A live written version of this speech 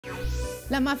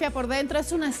La Mafia por Dentro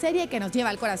es una serie que nos lleva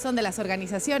al corazón de las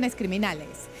organizaciones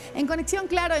criminales. En Conexión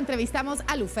Claro entrevistamos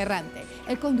a Ferrante,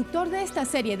 el conductor de esta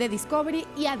serie de Discovery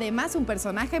y además un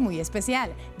personaje muy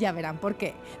especial. Ya verán por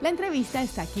qué. La entrevista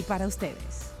está aquí para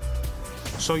ustedes.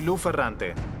 Soy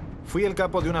Ferrante. Fui el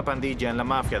capo de una pandilla en la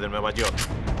mafia de Nueva York.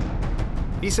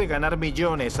 Hice ganar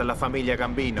millones a la familia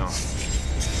Gambino.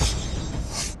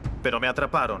 Pero me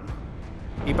atraparon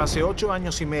y pasé 8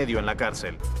 años y medio en la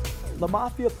cárcel. La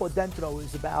Mafia por Dentro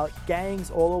is about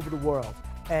gangs all over the world.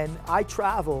 And I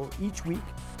travel each week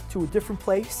to a different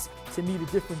place to meet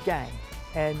a different gang.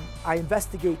 And I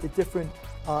investigate the different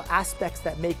aspects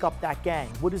that make up that gang.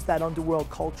 What is that underworld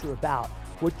culture about?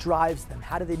 What drives them?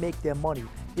 How do they make their money?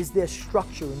 Is there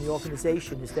structure in the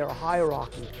organization? Is there a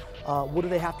hierarchy? What do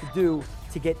they have to do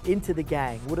to get into the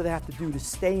gang? What do they have to do to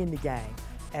stay in the gang?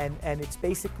 And it's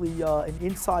basically an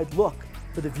inside look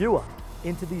for the viewer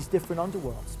into these different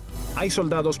underworlds. Hay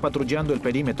soldados patrullando el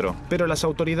perímetro, pero las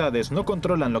autoridades no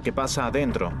controlan lo que pasa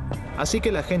adentro. Así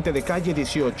que la gente de calle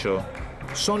 18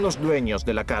 son los dueños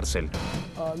de la cárcel.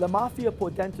 La Mafia por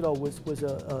Dentro was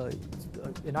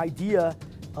an idea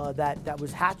that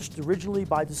was hatched originally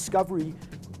by Discovery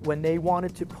when they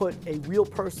wanted to put a real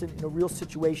person in a real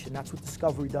situation. That's what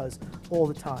Discovery does all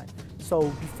the time. So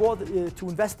before, to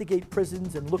investigate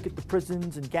prisons and look at the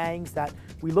prisons and gangs that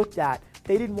we looked at,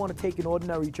 they didn't want to take an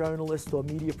ordinary journalist or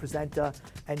media presenter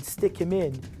and stick him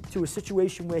in to a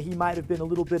situation where he might have been a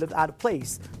little bit out of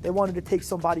place. They wanted to take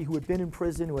somebody who had been in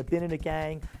prison, who had been in a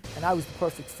gang, and I was the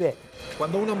perfect fit.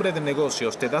 Cuando un hombre de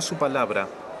negocios te da su palabra,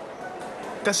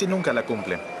 casi nunca la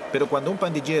cumple. Pero cuando un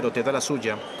pandillero te da la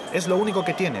suya, es lo único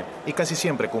que tiene y casi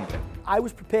siempre cumple. I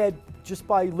was prepared just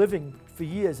by living for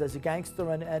years as a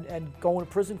gangster and going to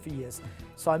prison for years.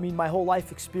 So I mean, my whole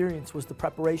life experience was the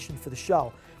preparation for the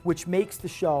show, which makes the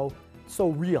show so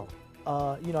real.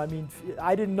 You know, I mean,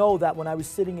 I didn't know that when I was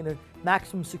sitting in a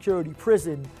maximum security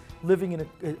prison, living in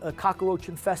a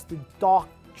cockroach-infested, dark,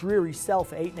 dreary cell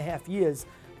for 8.5 years,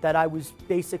 that I was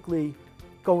basically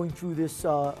going through this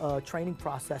training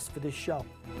process for this show.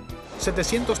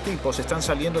 700 tipos están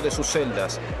saliendo de sus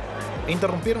celdas.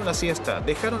 Interrumpieron la siesta,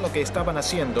 dejaron lo que estaban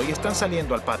haciendo y están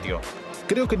saliendo al patio.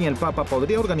 Creo que ni el Papa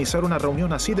podría organizar una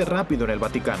reunión así de rápido en el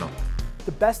Vaticano.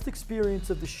 The best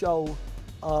experience of the show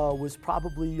was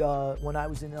probably when I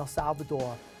was in El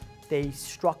Salvador. They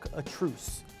struck a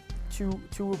truce.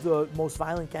 Two of the most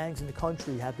violent gangs in the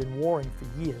country have been warring for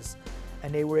years,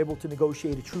 and they were able to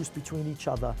negotiate a truce between each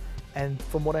other. And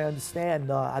from what I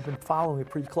understand, I've been following it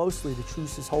pretty closely. The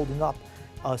truce is holding up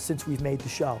since we've made the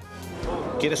show.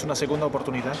 ¿Quieres una segunda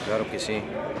oportunidad? Claro que sí.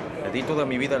 Le di toda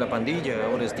mi vida a la pandilla.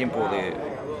 Ahora es tiempo de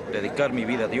dedicar mi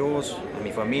vida a Dios, a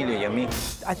mi familia y a mí.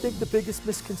 I think the biggest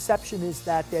misconception is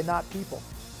that they're not people,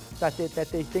 that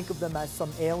they think of them as some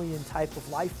alien type of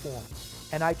life form.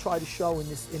 And I try to show in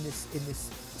this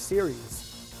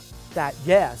series that,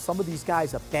 yeah, some of these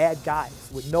guys are bad guys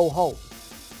with no hope.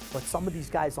 But some of these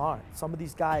guys aren't. Some of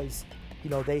these guys, you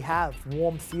know, they have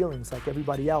warm feelings like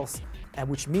everybody else, and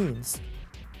which means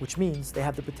they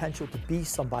have the potential to be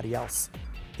somebody else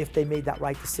if they made that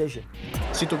right decision.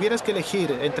 Si tuvieras que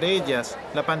elegir entre ellas,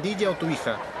 la pandilla o tu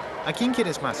hija, ¿a quién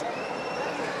quieres más?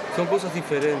 Son cosas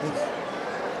diferentes.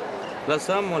 Las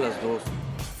amo a las dos.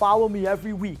 Follow me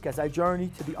every week as I journey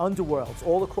to the underworlds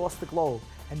all across the globe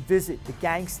and visit the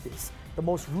gangsters, the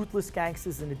most ruthless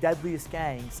gangsters and the deadliest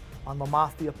gangs on La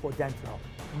Mafia por Dentro.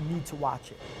 You need to watch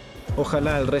it.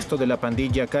 Ojalá el resto de la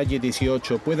pandilla Calle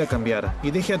 18 pueda cambiar y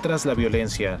deje atrás la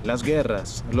violencia, las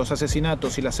guerras, los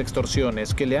asesinatos y las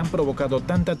extorsiones que le han provocado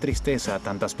tanta tristeza a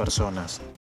tantas personas.